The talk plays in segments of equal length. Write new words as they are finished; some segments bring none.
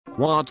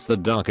What's the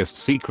darkest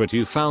secret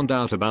you found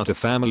out about a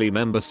family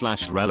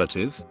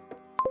member/relative?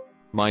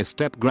 My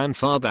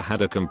step-grandfather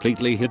had a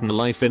completely hidden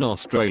life in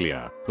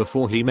Australia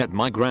before he met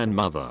my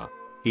grandmother.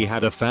 He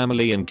had a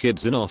family and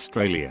kids in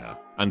Australia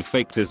and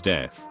faked his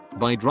death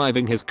by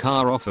driving his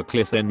car off a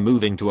cliff then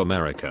moving to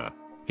America.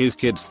 His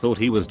kids thought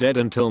he was dead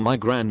until my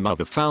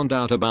grandmother found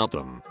out about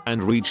them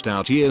and reached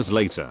out years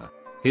later.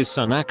 His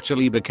son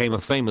actually became a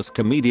famous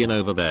comedian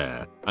over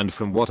there, and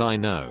from what I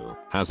know,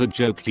 has a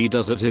joke he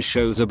does at his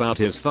shows about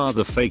his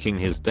father faking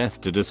his death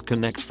to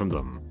disconnect from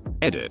them.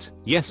 Edit.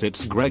 Yes,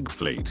 it's Greg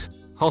Fleet.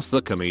 Hoss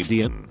the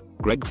comedian,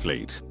 Greg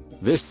Fleet.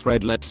 This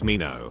thread lets me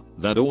know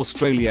that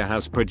Australia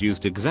has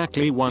produced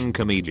exactly one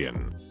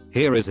comedian.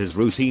 Here is his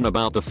routine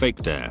about the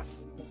fake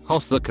death.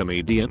 Hoss the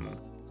comedian.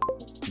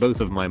 Both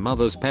of my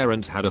mother's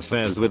parents had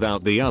affairs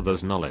without the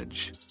other's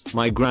knowledge.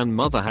 My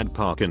grandmother had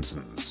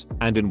Parkinson's,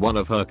 and in one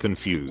of her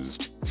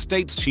confused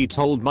states she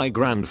told my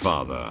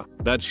grandfather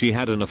that she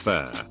had an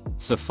affair.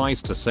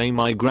 Suffice to say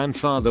my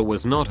grandfather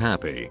was not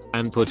happy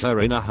and put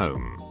her in a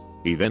home.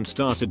 He then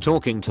started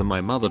talking to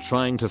my mother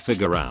trying to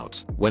figure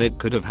out when it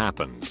could have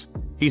happened.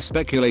 He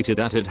speculated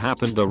that it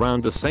happened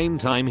around the same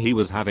time he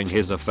was having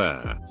his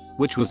affair,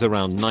 which was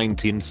around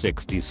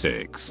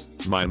 1966.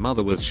 My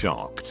mother was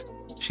shocked.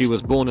 She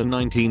was born in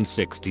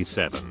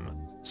 1967.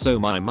 So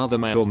my mother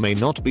may or may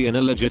not be an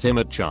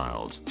illegitimate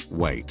child.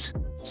 Wait.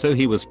 So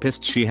he was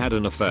pissed she had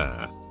an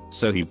affair.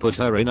 So he put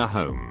her in a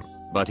home.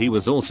 But he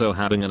was also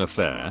having an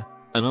affair.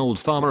 An old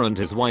farmer and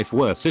his wife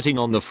were sitting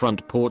on the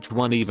front porch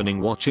one evening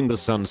watching the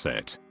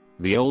sunset.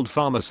 The old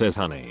farmer says,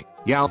 "Honey,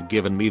 you've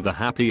given me the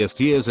happiest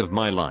years of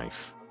my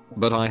life.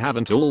 But I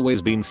haven't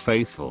always been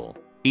faithful.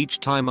 Each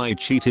time I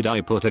cheated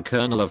I put a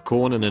kernel of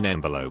corn in an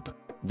envelope."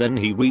 Then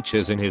he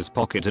reaches in his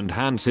pocket and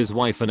hands his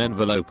wife an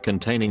envelope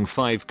containing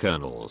 5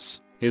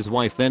 kernels. His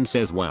wife then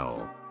says,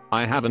 "Well,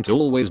 I haven't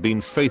always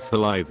been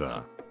faithful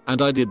either.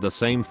 And I did the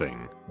same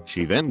thing."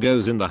 She then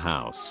goes in the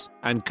house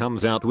and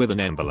comes out with an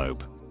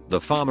envelope. The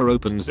farmer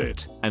opens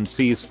it and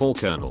sees 4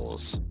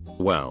 kernels.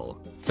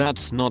 "Well,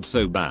 that's not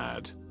so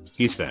bad,"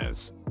 he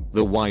says.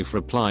 The wife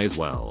replies,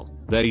 "Well,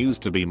 there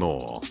used to be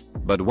more.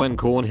 But when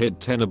corn hit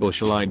 10 a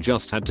bushel I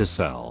just had to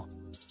sell."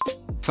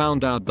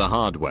 Found out the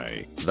hard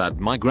way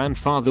that my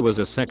grandfather was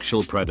a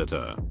sexual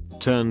predator.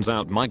 Turns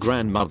out my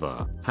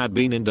grandmother had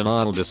been in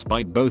denial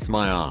despite both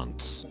my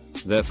aunts,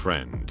 their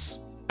friends,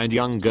 and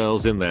young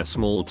girls in their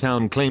small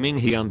town claiming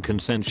he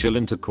unconsensual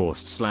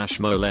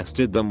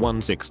intercourse/molested them.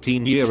 One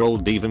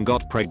 16-year-old even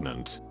got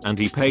pregnant and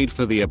he paid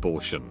for the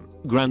abortion.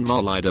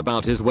 Grandma lied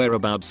about his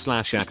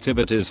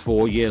whereabouts/activities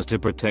for years to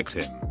protect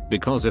him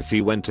because if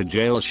he went to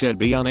jail she'd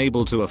be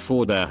unable to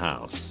afford their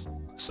house.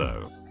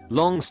 So,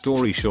 long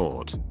story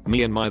short,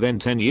 me and my then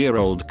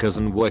 10-year-old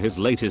cousin were his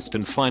latest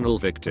and final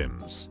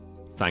victims.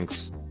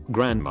 Thanks,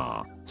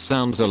 Grandma.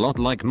 Sounds a lot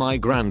like my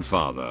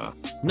grandfather.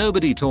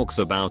 Nobody talks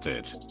about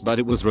it, but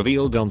it was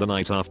revealed on the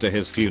night after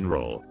his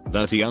funeral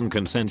that he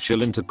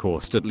unconsensual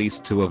intercoursed at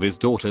least 2 of his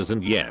daughters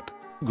and yep,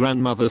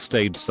 grandmother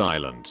stayed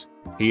silent.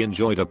 He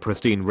enjoyed a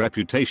pristine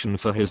reputation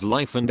for his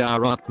life and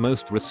our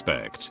utmost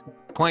respect.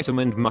 Quite a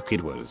mind muck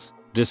it was,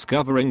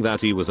 discovering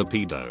that he was a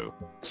pedo.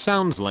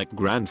 Sounds like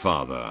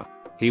grandfather.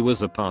 He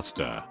was a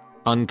pastor.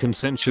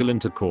 Unconsensual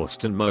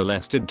intercoursed and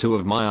molested 2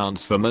 of my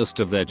aunts for most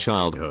of their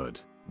childhood.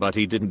 But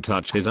he didn't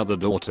touch his other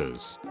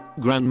daughters.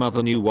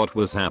 Grandmother knew what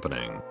was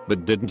happening,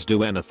 but didn't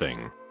do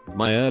anything.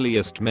 My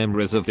earliest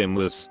memories of him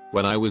was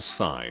when I was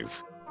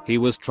 5. He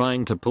was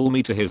trying to pull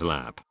me to his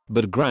lap,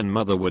 but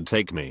grandmother would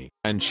take me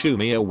and shoo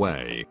me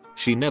away.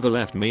 She never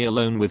left me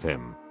alone with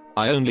him.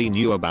 I only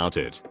knew about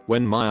it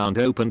when my aunt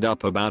opened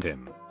up about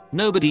him.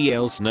 Nobody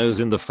else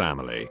knows in the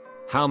family.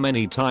 How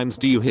many times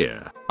do you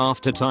hear,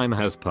 after time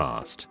has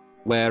passed,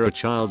 where a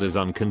child is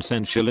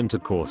unconsensual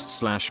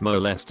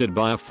intercourse/molested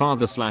by a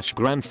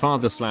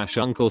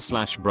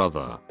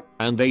father/grandfather/uncle/brother,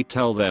 and they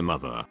tell their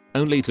mother,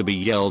 only to be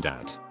yelled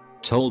at,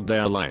 told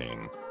they're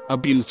lying,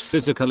 abused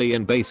physically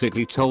and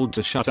basically told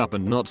to shut up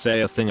and not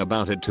say a thing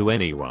about it to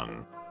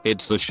anyone.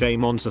 It's a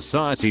shame on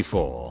society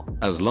for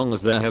as long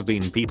as there have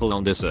been people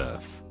on this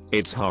earth.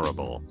 It's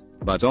horrible.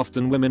 But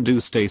often women do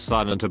stay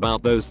silent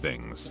about those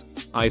things.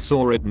 I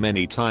saw it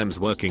many times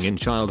working in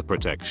child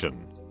protection.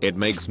 It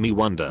makes me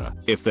wonder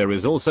if there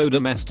is also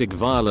domestic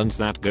violence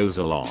that goes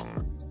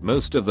along.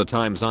 Most of the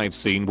times I've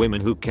seen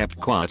women who kept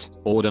quiet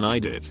or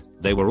denied it,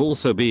 they were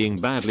also being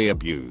badly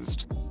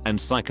abused and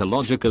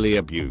psychologically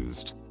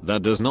abused.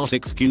 That does not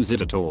excuse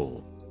it at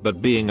all.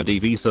 But being a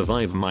DV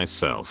survivor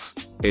myself,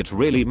 it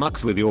really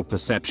mucks with your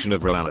perception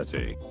of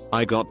reality.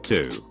 I got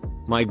 2.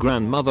 My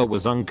grandmother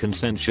was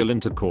unconsensual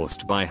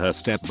intercoursed by her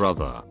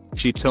stepbrother.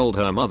 She told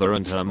her mother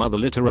and her mother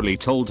literally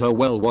told her,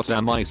 "Well, what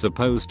am I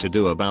supposed to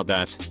do about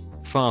that?"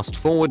 Fast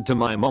forward to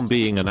my mom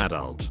being an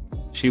adult.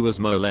 She was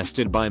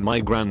molested by my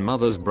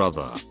grandmother's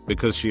brother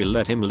because she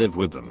let him live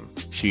with them.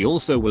 She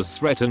also was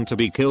threatened to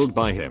be killed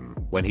by him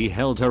when he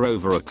held her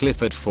over a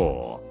cliff at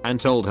 4 and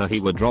told her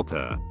he would drop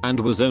her and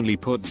was only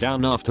put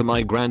down after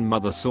my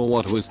grandmother saw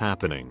what was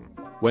happening.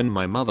 When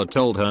my mother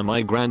told her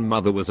my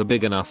grandmother was a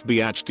big enough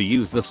biatch to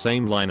use the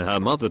same line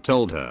her mother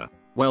told her,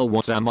 well,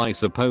 what am I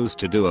supposed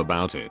to do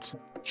about it?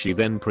 She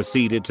then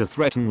proceeded to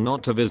threaten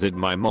not to visit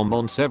my mom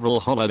on several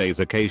holidays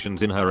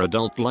occasions in her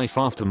adult life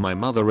after my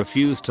mother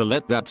refused to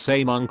let that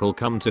same uncle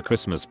come to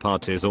Christmas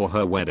parties or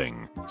her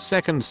wedding.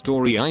 Second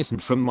story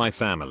isn't from my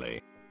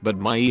family, but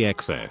my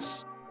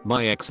ex's.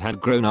 My ex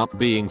had grown up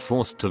being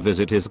forced to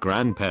visit his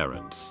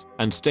grandparents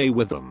and stay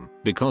with them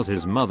because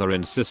his mother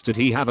insisted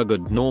he have a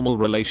good normal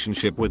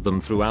relationship with them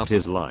throughout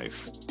his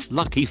life.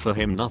 Lucky for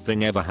him,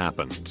 nothing ever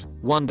happened.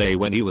 One day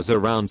when he was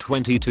around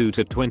 22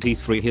 to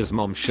 23, his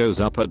mom shows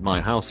up at my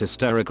house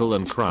hysterical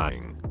and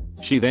crying.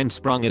 She then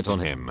sprung it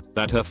on him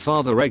that her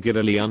father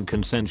regularly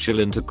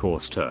unconsensual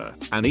intercoursed her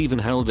and even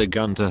held a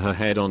gun to her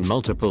head on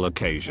multiple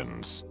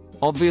occasions.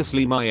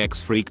 Obviously my ex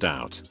freaked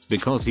out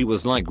because he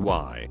was like,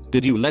 why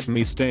did you let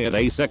me stay at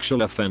a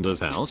sexual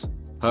offender's house?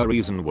 Her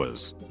reason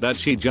was that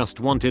she just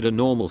wanted a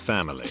normal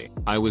family.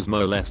 I was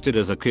molested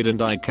as a kid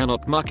and I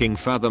cannot mucking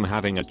fathom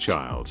having a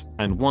child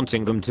and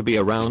wanting them to be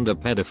around a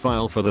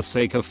pedophile for the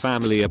sake of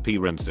family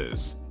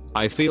appearances.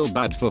 I feel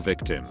bad for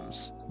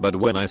victims, but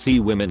when I see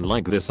women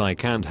like this I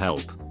can't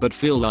help but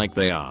feel like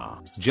they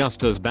are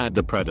just as bad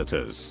the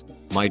predators.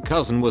 My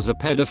cousin was a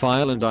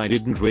pedophile and I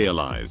didn't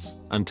realize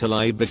until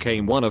I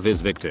became one of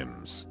his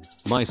victims.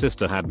 My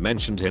sister had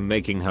mentioned him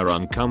making her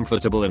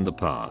uncomfortable in the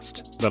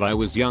past, but I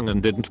was young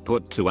and didn't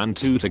put two and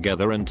two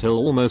together until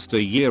almost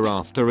a year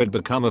after I'd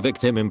become a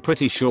victim. I'm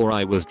pretty sure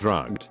I was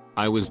drugged.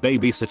 I was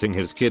babysitting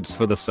his kids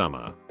for the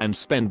summer and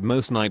spent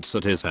most nights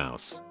at his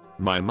house.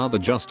 My mother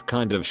just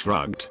kind of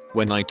shrugged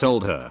when I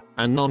told her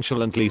and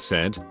nonchalantly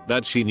said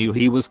that she knew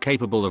he was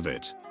capable of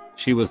it.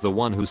 She was the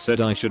one who said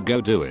I should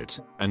go do it,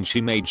 and she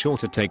made sure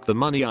to take the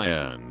money I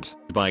earned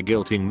by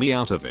guilting me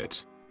out of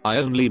it. I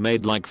only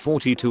made like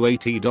 $40 to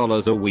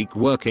 $80 a week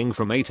working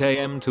from 8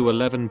 AM to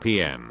 11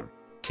 PM.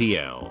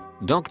 TL.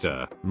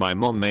 Doctor, my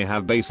mom may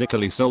have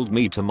basically sold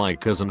me to my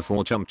cousin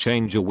for chump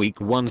change a week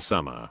one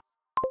summer.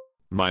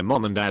 My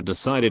mom and dad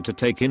decided to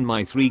take in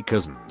my 3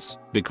 cousins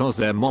because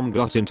their mom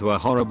got into a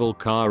horrible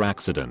car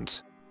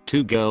accident.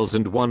 2 girls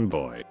and 1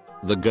 boy.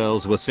 The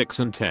girls were 6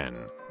 and 10,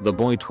 the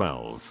boy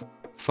 12.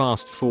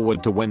 Fast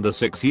forward to when the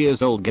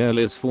 6-year-old girl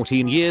is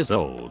 14 years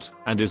old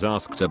and is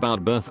asked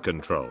about birth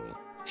control.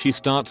 She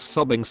starts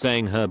sobbing,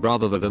 saying her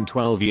brother than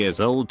 12 years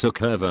old took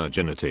her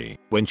virginity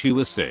when she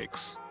was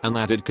 6 and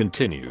that it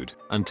continued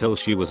until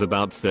she was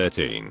about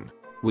 13.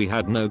 We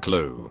had no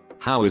clue.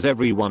 How is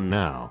everyone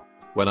now?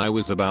 When I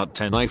was about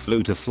 10 I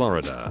flew to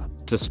Florida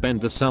to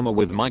spend the summer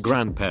with my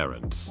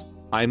grandparents.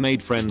 I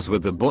made friends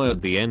with the boy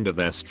at the end of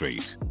their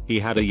street. He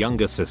had a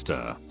younger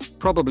sister,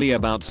 probably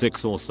about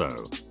 6 or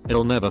so.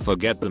 I'll never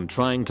forget them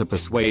trying to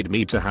persuade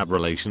me to have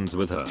relations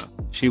with her.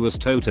 She was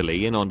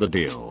totally in on the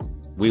deal.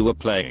 We were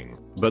playing,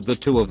 but the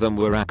 2 of them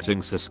were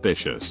acting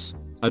suspicious.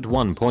 At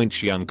one point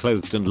she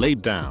unclothed and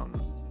laid down.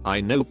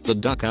 I noped the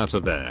duck out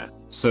of there.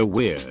 So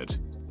weird.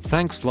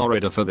 Thanks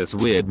Florida for this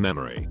weird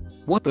memory.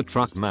 What the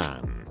truck,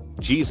 man.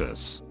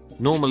 Jesus.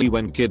 Normally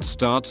when kids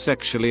start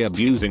sexually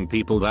abusing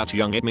people that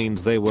young, it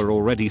means they were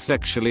already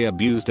sexually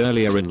abused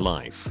earlier in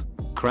life.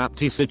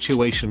 Crafty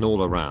situation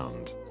all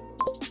around.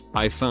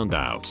 I found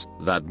out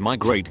that my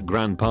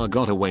great-grandpa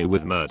got away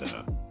with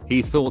murder.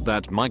 He thought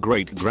that my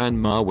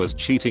great-grandma was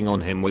cheating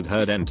on him with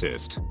her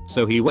dentist,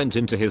 so he went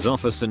into his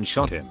office and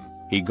shot him.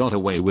 He got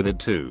away with it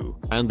too,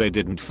 and they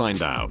didn't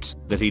find out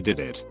that he did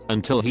it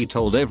until he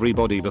told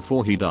everybody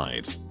before he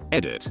died.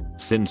 Edit.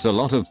 Since a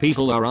lot of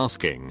people are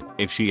asking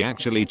if she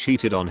actually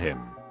cheated on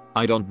him,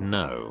 I don't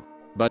know.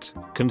 But,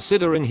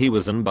 considering he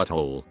was an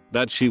butthole,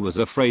 that she was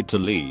afraid to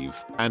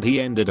leave, and he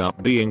ended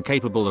up being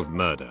capable of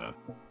murder.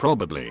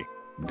 Probably.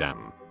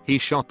 Damn. He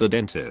shot the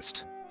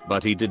dentist.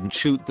 But he didn't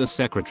shoot the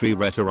secretary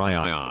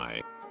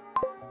redditor.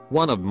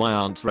 One of my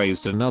aunts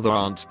raised another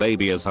aunt's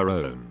baby as her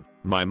own.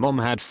 My mom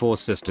had 4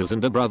 sisters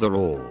and a brother,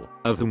 all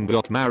of whom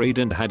got married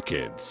and had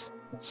kids.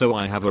 So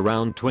I have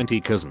around 20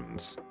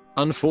 cousins.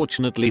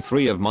 Unfortunately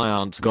 3 of my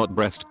aunts got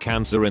breast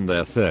cancer in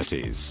their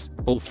 30s.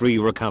 All 3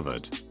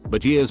 recovered.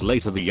 But years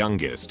later the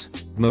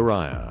youngest,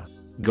 Mariah,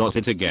 got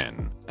it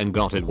again and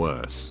got it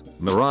worse.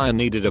 Mariah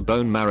needed a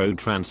bone marrow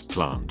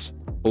transplant.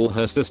 All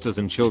her sisters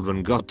and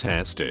children got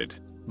tested,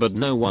 but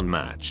no one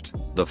matched.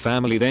 The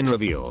family then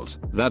revealed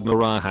that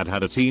Mariah had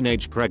had a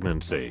teenage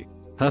pregnancy.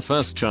 Her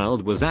first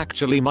child was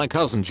actually my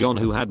cousin John,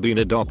 who had been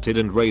adopted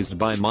and raised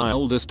by my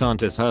oldest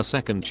aunt as her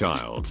second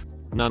child.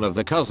 None of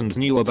the cousins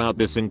knew about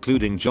this,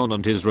 including John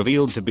and his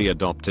revealed to be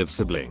adoptive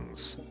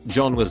siblings.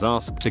 John was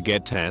asked to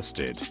get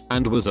tested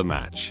and was a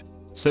match,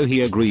 so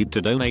he agreed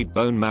to donate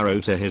bone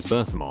marrow to his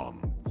birth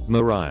mom,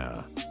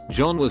 Mariah.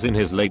 John was in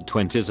his late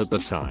 20s at the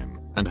time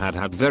and had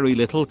had very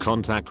little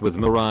contact with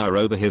Mariah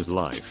over his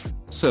life,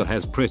 so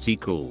has pretty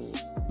cool.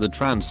 The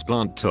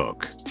transplant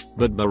took,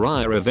 but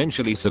Mariah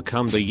eventually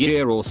succumbed a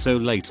year or so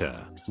later.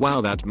 Wow,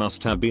 that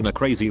must have been a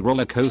crazy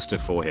roller coaster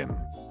for him.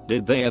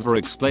 Did they ever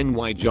explain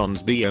why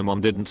John's bio mom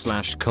didn't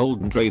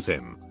cold and raise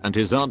him and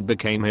his aunt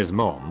became his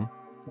mom?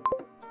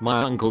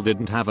 My uncle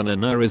didn't have an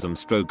aneurysm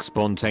stroke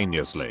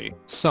spontaneously.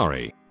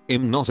 Sorry.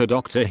 I'm not a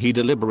doctor. He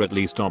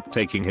deliberately stopped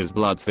taking his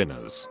blood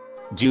thinners.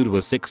 Dude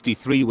was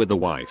 63 with a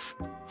wife,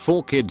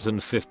 4 kids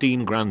and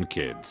 15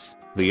 grandkids,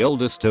 the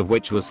oldest of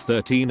which was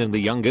 13 and the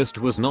youngest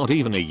was not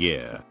even a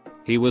year.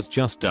 He was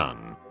just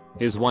done.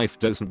 His wife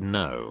doesn't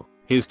know.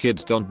 His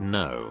kids don't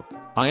know.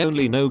 I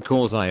only know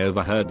cause I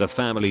overheard the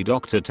family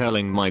doctor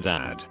telling my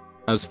dad.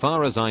 As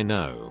far as I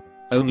know,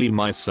 only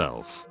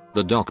myself,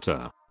 the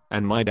doctor,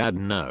 and my dad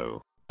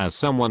know. As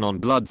someone on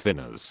blood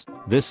thinners,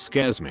 this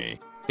scares me.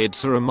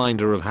 It's a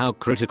reminder of how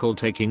critical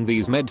taking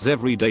these meds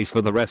every day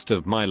for the rest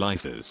of my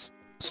life is.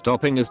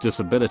 Stopping is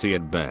disability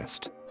at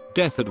best,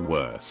 death at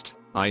worst.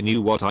 I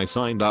knew what I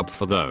signed up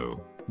for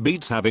though.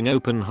 Beats having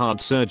open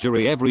heart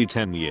surgery every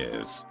 10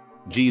 years.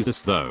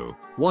 Jesus though,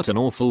 what an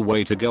awful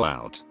way to go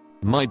out.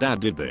 My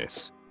dad did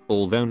this,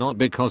 although not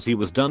because he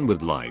was done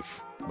with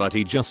life, but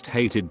he just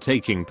hated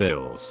taking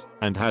pills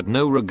and had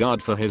no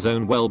regard for his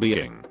own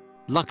well-being.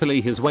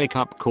 Luckily his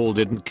wake-up call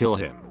didn't kill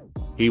him.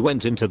 He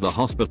went into the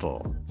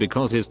hospital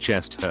because his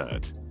chest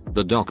hurt.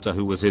 The doctor,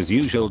 who was his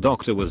usual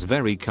doctor, was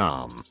very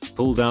calm,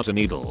 pulled out a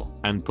needle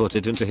and put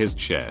it into his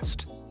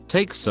chest.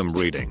 Takes some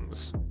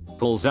readings.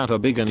 Pulls out a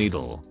bigger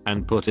needle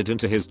and put it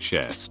into his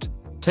chest.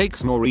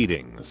 Takes more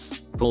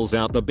readings. Pulls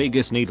out the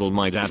biggest needle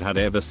my dad had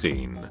ever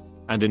seen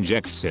and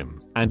injects him,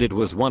 and it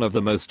was one of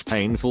the most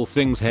painful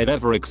things he'd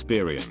ever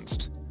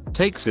experienced.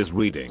 Takes his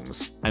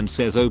readings and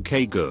says,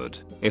 okay good,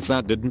 if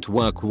that didn't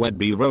work we'd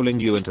be rolling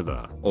you into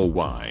the, or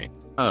why?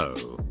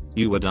 Oh,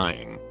 you were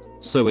dying.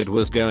 So it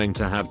was going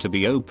to have to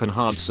be open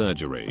heart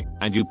surgery,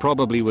 and you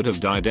probably would have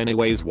died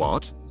anyways.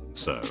 What?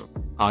 So,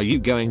 are you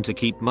going to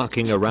keep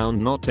mucking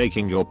around not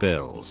taking your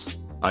pills?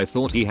 I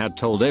thought he had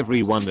told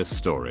everyone this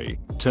story.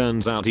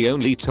 Turns out he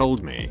only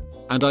told me,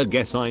 and I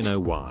guess I know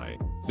why.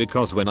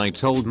 Because when I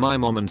told my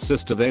mom and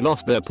sister, they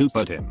lost their poop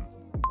at him.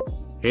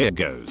 Here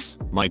goes.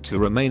 My 2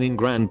 remaining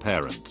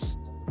grandparents,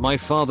 my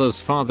father's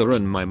father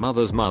and my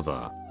mother's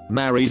mother,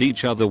 married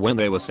each other when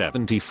they were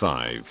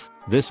 75.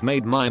 This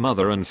made my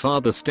mother and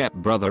father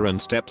stepbrother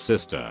and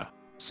stepsister.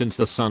 Since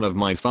the son of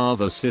my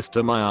father's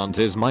sister, my aunt,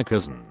 is my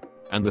cousin,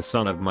 and the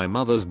son of my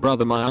mother's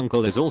brother, my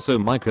uncle, is also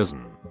my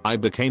cousin, I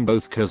became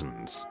both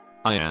cousins.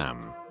 I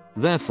am,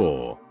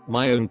 therefore,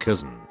 my own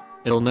cousin.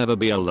 It'll never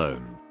be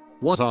alone.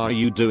 What are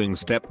you doing,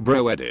 step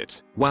bro?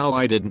 Edit. Wow,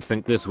 I didn't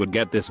think this would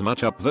get this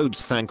much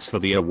upvotes. Thanks for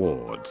the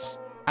awards.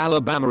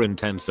 Alabama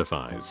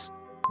intensifies.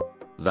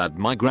 That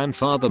my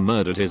grandfather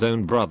murdered his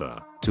own brother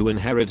to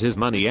inherit his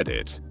money.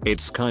 Edit.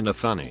 It's kinda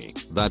funny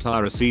that I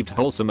received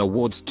wholesome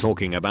awards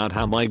talking about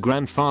how my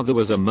grandfather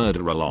was a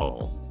murderer.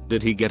 Lol.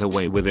 Did he get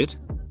away with it?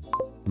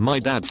 My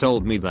dad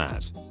told me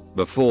that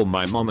before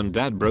my mom and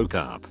dad broke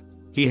up,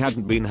 he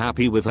hadn't been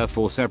happy with her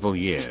for several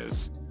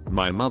years.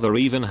 My mother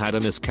even had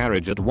a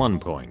miscarriage at one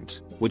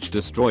point, which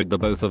destroyed the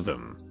both of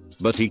them.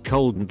 But he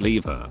couldn't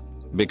leave her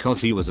because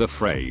he was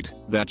afraid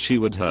that she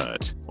would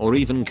hurt or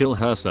even kill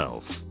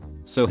herself.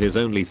 So his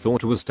only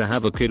thought was to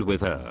have a kid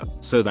with her,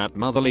 so that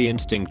motherly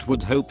instinct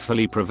would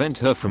hopefully prevent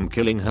her from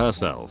killing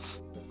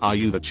herself. Are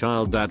you the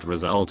child that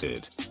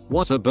resulted?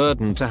 What a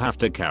burden to have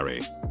to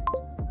carry.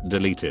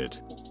 Deleted.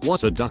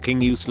 What a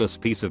ducking useless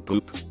piece of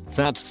poop.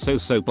 That's so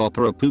soap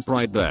opera poop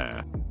right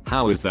there.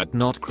 How is that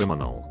not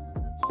criminal?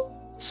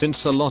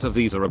 Since a lot of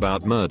these are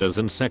about murders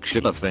and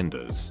sexual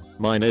offenders,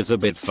 mine is a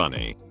bit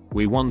funny.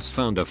 We once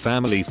found a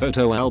family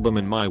photo album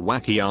in my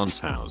wacky aunt's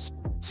house.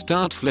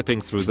 Start flipping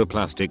through the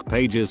plastic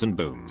pages and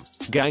boom,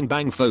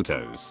 gangbang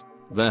photos.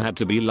 There had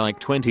to be like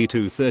 20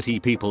 to 30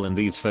 people in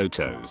these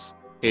photos.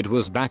 It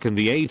was back in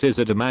the 80s,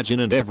 I'd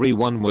imagine, and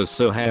everyone was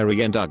so hairy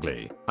and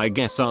ugly. I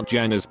guess Aunt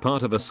Jan is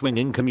part of a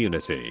swinging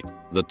community.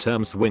 The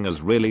term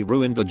swingers really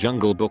ruined the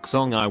Jungle Book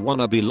song I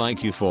Wanna Be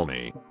Like You for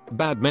me.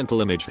 Bad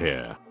mental image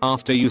here.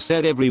 After you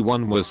said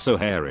everyone was so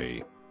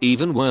hairy.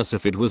 Even worse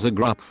if it was a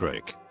grup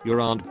frick. Your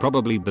aunt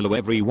probably blew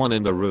everyone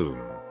in the room.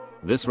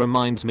 This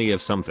reminds me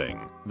of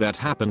something that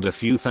happened a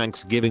few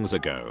Thanksgivings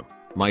ago.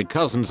 My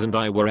cousins and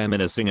I were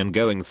reminiscing and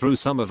going through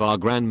some of our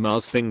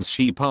grandma's things.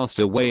 She passed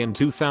away in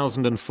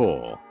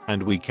 2004,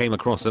 and we came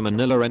across a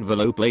manila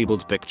envelope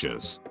labeled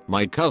pictures.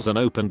 My cousin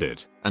opened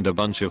it, and a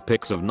bunch of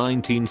pics of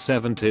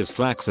 1970s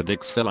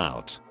flaxadix fell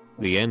out.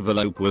 The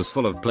envelope was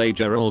full of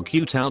plagiarized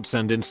cutouts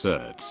and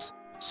inserts.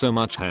 So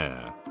much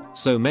hair.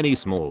 So many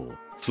small,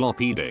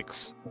 floppy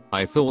dicks.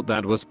 I thought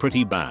that was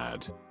pretty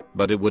bad.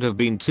 But it would have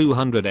been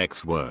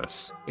 200x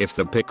worse if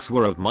the pics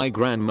were of my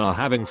grandma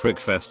having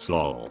frickfests.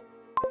 Lol.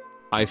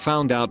 I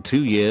found out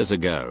 2 years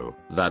ago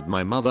that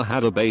my mother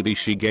had a baby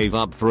she gave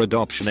up for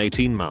adoption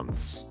 18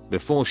 months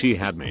before she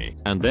had me,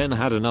 and then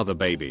had another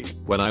baby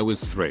when I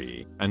was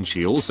 3, and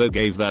she also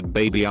gave that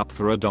baby up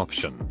for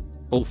adoption.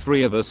 All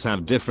 3 of us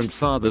have different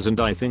fathers, and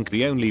I think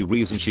the only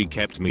reason she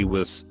kept me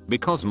was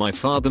because my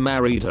father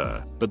married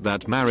her, but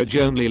that marriage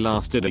only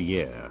lasted a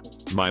year.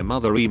 My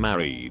mother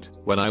remarried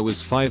when I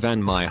was 5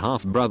 and my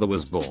half brother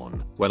was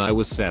born when I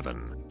was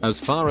 7.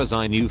 As far as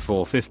I knew,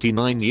 for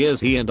 59 years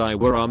he and I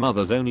were our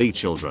mother's only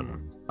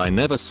children. I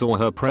never saw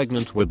her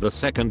pregnant with the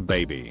second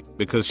baby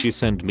because she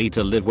sent me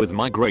to live with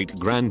my great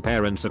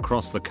grandparents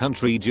across the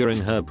country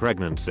during her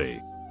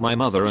pregnancy. My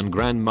mother and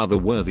grandmother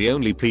were the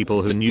only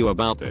people who knew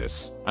about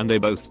this, and they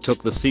both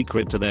took the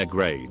secret to their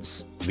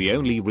graves. The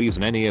only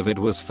reason any of it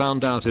was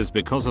found out is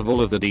because of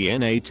all of the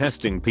DNA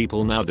testing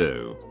people now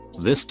do.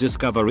 This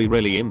discovery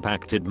really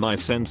impacted my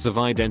sense of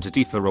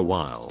identity for a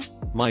while,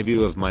 my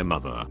view of my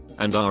mother,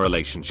 and our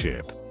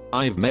relationship.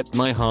 I've met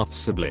my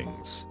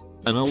half-siblings,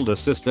 an older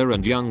sister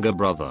and younger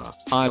brother.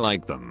 I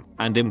like them,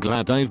 and am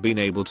glad I've been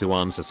able to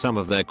answer some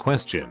of their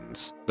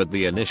questions, but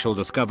the initial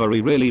discovery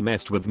really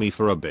messed with me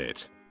for a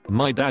bit.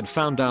 My dad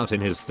found out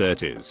in his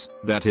 30s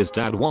that his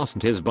dad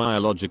wasn't his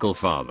biological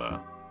father.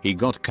 He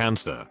got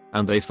cancer,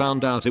 and they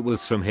found out it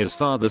was from his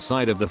father's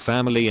side of the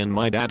family, and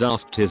my dad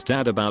asked his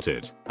dad about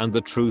it, and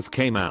the truth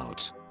came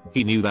out.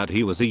 He knew that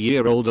he was a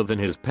year older than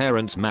his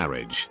parents'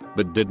 marriage,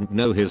 but didn't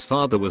know his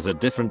father was a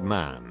different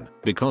man,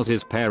 because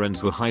his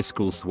parents were high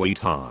school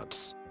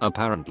sweethearts,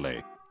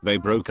 apparently. They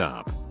broke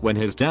up when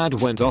his dad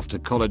went off to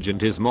college and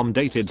his mom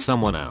dated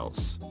someone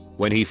else.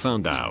 When he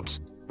found out,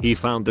 he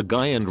found the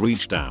guy and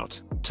reached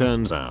out.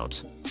 Turns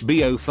out,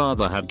 BO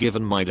father had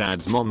given my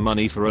dad's mom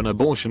money for an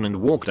abortion and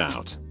walked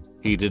out.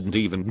 He didn't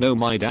even know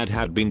my dad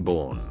had been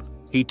born.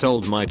 He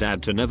told my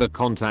dad to never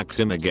contact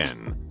him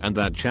again, and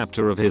that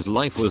chapter of his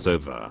life was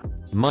over.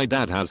 My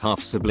dad has half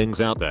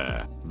siblings out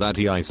there that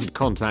he isn't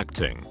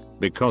contacting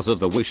because of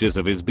the wishes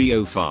of his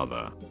BO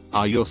father.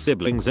 Are your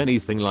siblings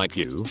anything like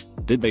you?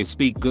 Did they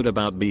speak good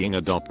about being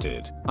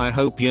adopted? I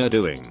hope you're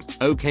doing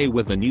okay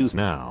with the news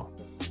now.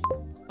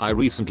 I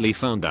recently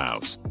found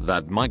out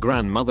that my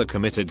grandmother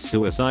committed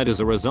suicide as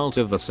a result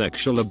of the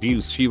sexual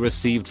abuse she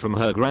received from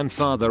her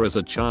grandfather as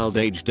a child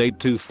aged 8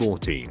 to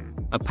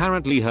 14.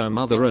 Apparently her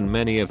mother and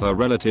many of her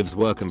relatives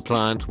were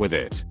compliant with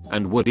it,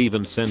 and would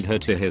even send her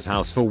to his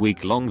house for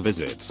week-long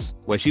visits,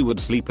 where she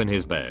would sleep in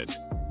his bed.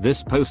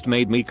 This post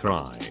made me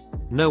cry.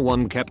 No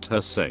one kept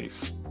her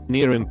safe.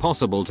 Near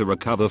impossible to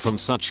recover from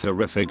such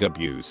horrific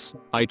abuse.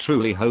 I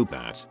truly hope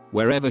that,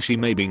 wherever she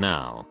may be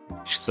now,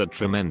 she's a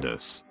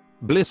tremendous,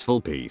 blissful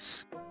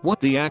peace.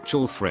 What the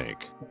actual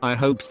frick? I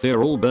hope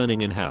they're all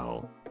burning in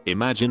hell.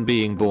 Imagine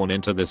being born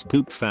into this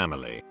poop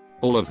family,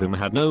 all of whom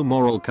had no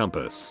moral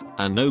compass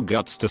and no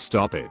guts to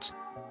stop it.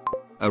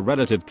 A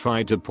relative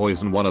tried to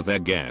poison one of their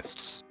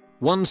guests.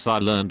 Once I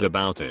learned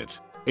about it,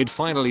 it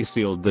finally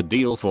sealed the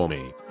deal for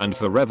me and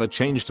forever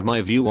changed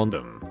my view on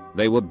them.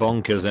 They were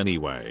bonkers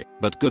anyway,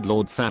 but good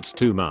lord, that's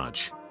too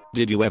much.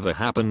 Did you ever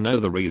happen know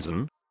the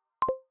reason?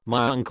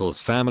 My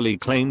uncle's family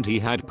claimed he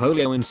had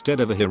polio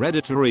instead of a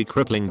hereditary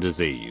crippling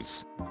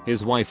disease.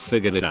 His wife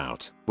figured it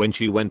out when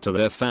she went to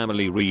their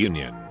family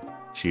reunion.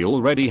 She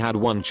already had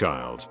one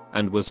child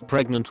and was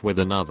pregnant with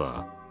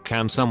another.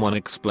 Can someone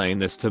explain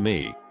this to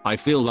me? I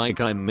feel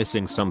like I'm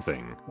missing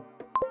something.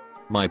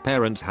 My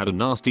parents had a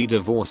nasty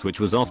divorce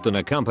which was often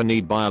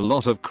accompanied by a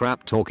lot of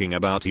crap talking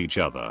about each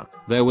other.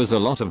 There was a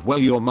lot of, well,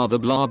 your mother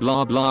blah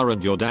blah blah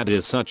and your dad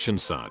is such and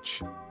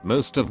such.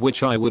 Most of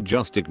which I would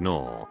just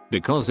ignore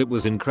because it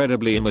was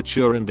incredibly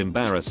immature and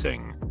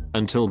embarrassing.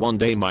 Until one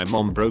day my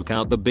mom broke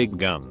out the big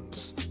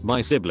guns.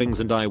 My siblings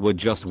and I were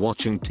just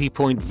watching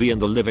T.V in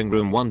the living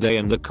room one day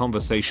and the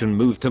conversation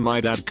moved to my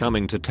dad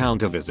coming to town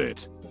to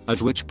visit.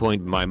 At which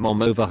point my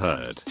mom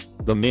overheard.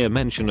 The mere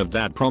mention of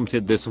dad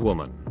prompted this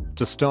woman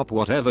to stop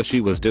whatever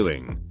she was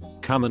doing,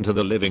 come into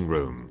the living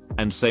room,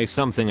 and say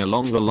something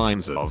along the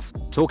lines of,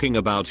 talking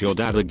about your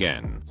dad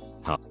again.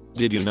 Huh.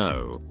 Did you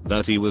know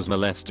that he was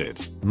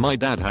molested? My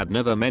dad had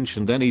never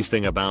mentioned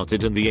anything about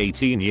it in the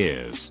 18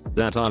 years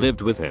that I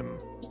lived with him,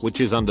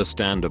 which is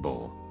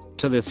understandable.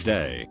 To this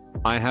day,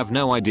 I have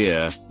no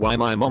idea why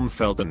my mom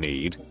felt the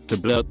need to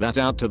blurt that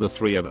out to the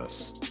three of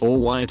us, or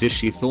why it is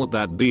she thought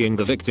that being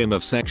the victim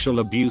of sexual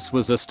abuse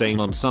was a stain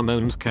on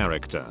someone's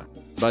character.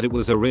 But it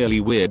was a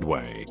really weird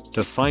way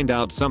to find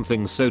out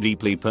something so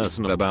deeply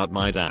personal about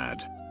my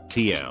dad.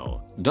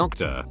 TL.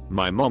 Doctor,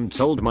 my mom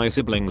told my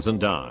siblings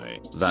and I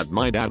that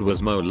my dad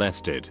was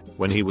molested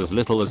when he was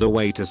little as a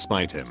way to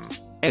spite him.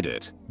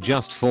 Edit.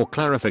 Just for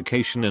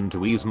clarification and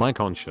to ease my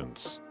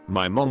conscience,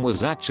 my mom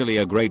was actually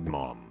a great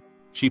mom.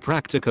 She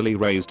practically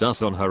raised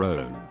us on her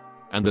own.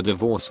 And the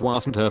divorce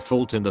wasn't her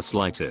fault in the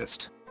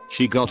slightest.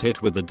 She got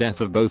hit with the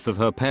death of both of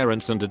her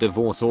parents and a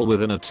divorce all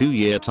within a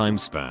 2-year time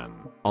span,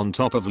 on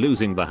top of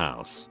losing the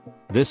house.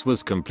 This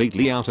was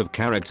completely out of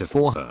character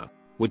for her,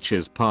 which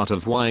is part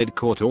of why it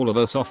caught all of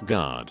us off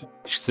guard.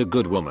 She's a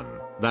good woman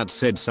that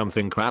said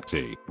something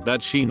crappy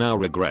that she now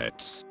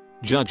regrets.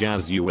 Judge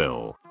as you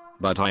will.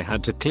 But I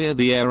had to clear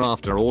the air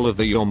after all of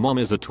the "your mom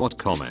is a twat"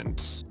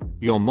 comments.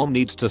 Your mom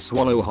needs to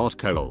swallow hot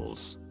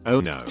coals.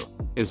 Oh no.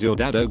 Is your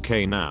dad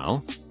okay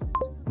now?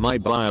 My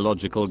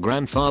biological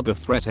grandfather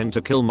threatened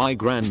to kill my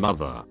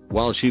grandmother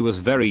while she was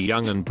very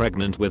young and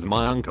pregnant with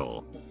my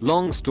uncle.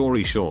 Long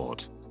story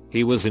short,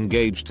 he was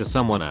engaged to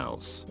someone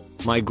else.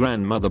 My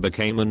grandmother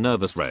became a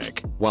nervous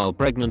wreck while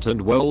pregnant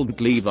and wouldn't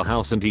leave the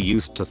house, and he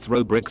used to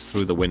throw bricks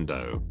through the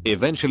window.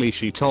 Eventually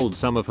she told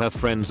some of her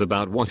friends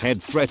about what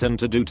he'd threatened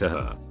to do to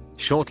her.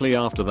 Shortly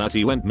after that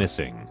he went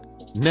missing.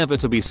 Never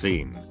to be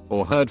seen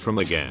or heard from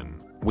again.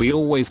 We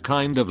always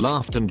kind of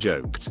laughed and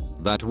joked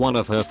that one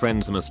of her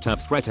friends must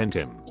have threatened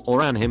him or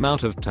ran him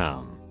out of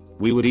town.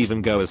 We would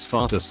even go as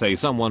far to say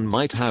someone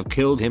might have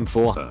killed him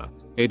for her.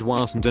 It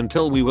wasn't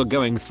until we were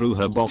going through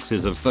her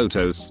boxes of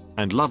photos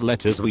and love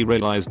letters we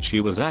realized she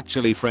was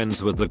actually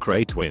friends with the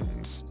Cray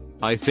twins.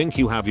 I think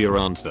you have your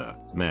answer,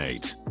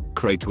 mate.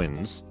 Cray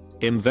twins?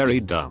 I'm very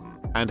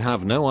dumb and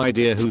have no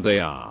idea who they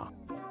are.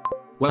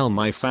 Well,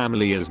 my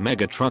family is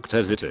mega trucked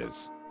as it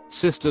is.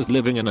 Sister's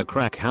living in a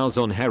crack house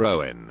on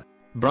heroin.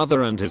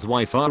 Brother and his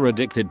wife are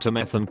addicted to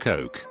meth and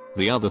coke.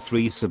 The other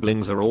 3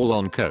 siblings are all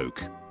on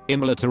coke.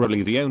 I'm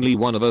literally the only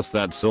one of us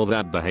that saw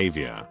that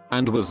behavior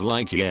and was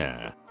like,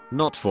 yeah,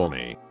 not for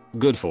me.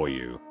 Good for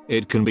you.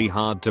 It can be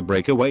hard to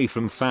break away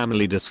from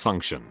family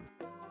dysfunction.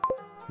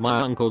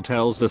 My uncle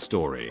tells the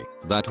story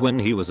that when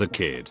he was a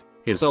kid,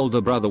 his older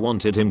brother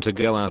wanted him to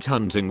go out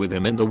hunting with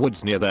him in the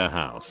woods near their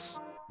house.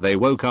 They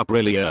woke up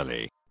really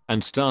early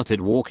and started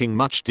walking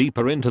much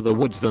deeper into the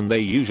woods than they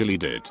usually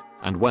did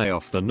and way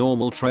off the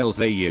normal trails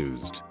they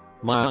used.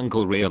 My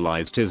uncle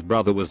realized his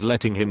brother was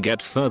letting him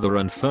get further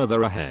and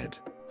further ahead.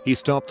 He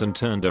stopped and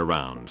turned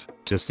around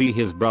to see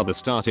his brother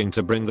starting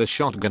to bring the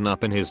shotgun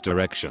up in his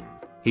direction.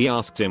 He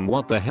asked him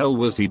what the hell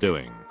was he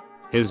doing.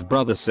 His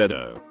brother said,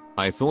 "Oh,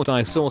 I thought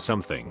I saw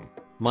something."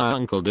 My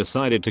uncle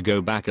decided to go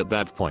back at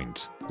that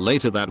point.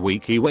 Later that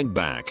week he went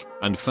back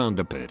and found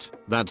a pit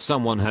that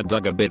someone had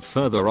dug a bit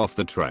further off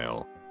the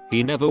trail.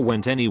 He never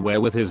went anywhere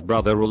with his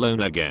brother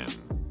alone again.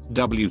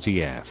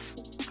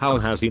 WTF. How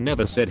has he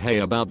never said, "Hey,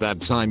 about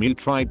that time you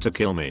tried to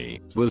kill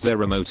me"? Was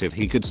there a motive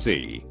he could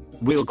see?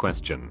 Real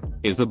question.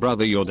 Is the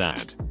brother your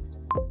dad?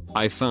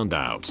 I found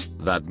out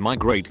that my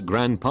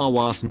great-grandpa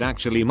wasn't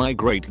actually my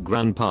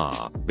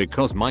great-grandpa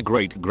because my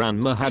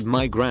great-grandma had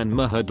my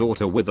grandma, her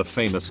daughter, with a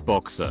famous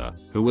boxer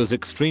who was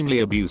extremely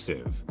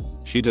abusive.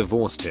 She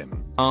divorced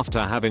him after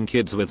having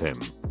kids with him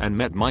and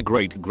met my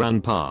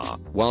great-grandpa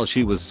while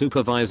she was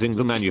supervising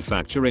the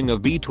manufacturing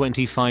of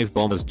B-25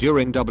 bombers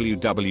during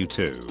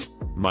WW2.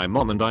 My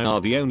mom and I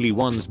are the only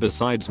ones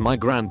besides my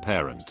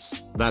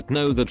grandparents that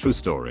know the true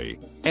story.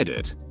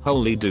 Edit.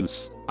 Holy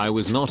deuce, I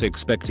was not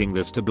expecting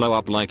this to blow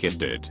up like it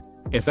did.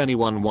 If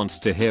anyone wants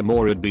to hear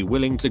more, I'd be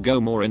willing to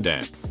go more in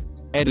depth.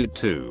 Edit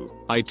 2.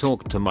 I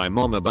talked to my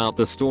mom about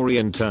the story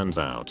and turns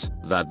out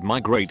that my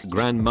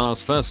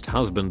great-grandma's first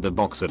husband, the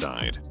boxer,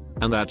 died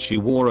and that she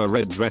wore a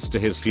red dress to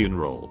his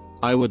funeral.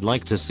 I would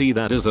like to see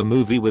that as a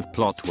movie with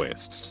plot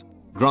twists,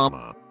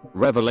 drama,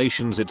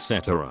 revelations,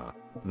 etc.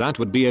 That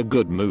would be a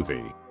good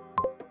movie.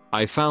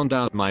 I found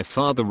out my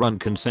father ran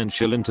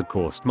consensual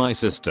intercourse with my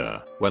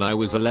sister when I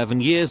was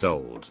 11 years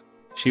old.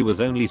 She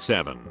was only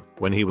 7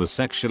 when he was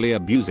sexually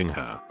abusing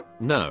her.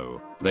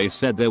 No, they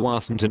said there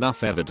wasn't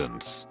enough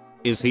evidence.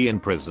 Is he in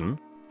prison?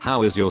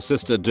 How is your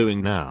sister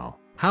doing now?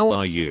 How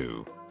are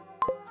you?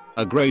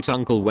 A great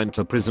uncle went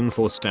to prison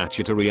for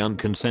statutory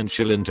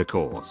unconsensual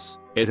intercourse.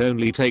 It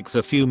only takes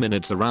a few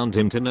minutes around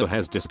him to know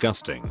he's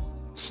disgusting.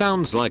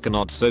 Sounds like a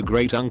not so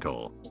great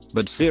uncle.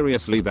 But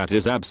seriously, that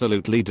is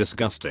absolutely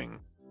disgusting.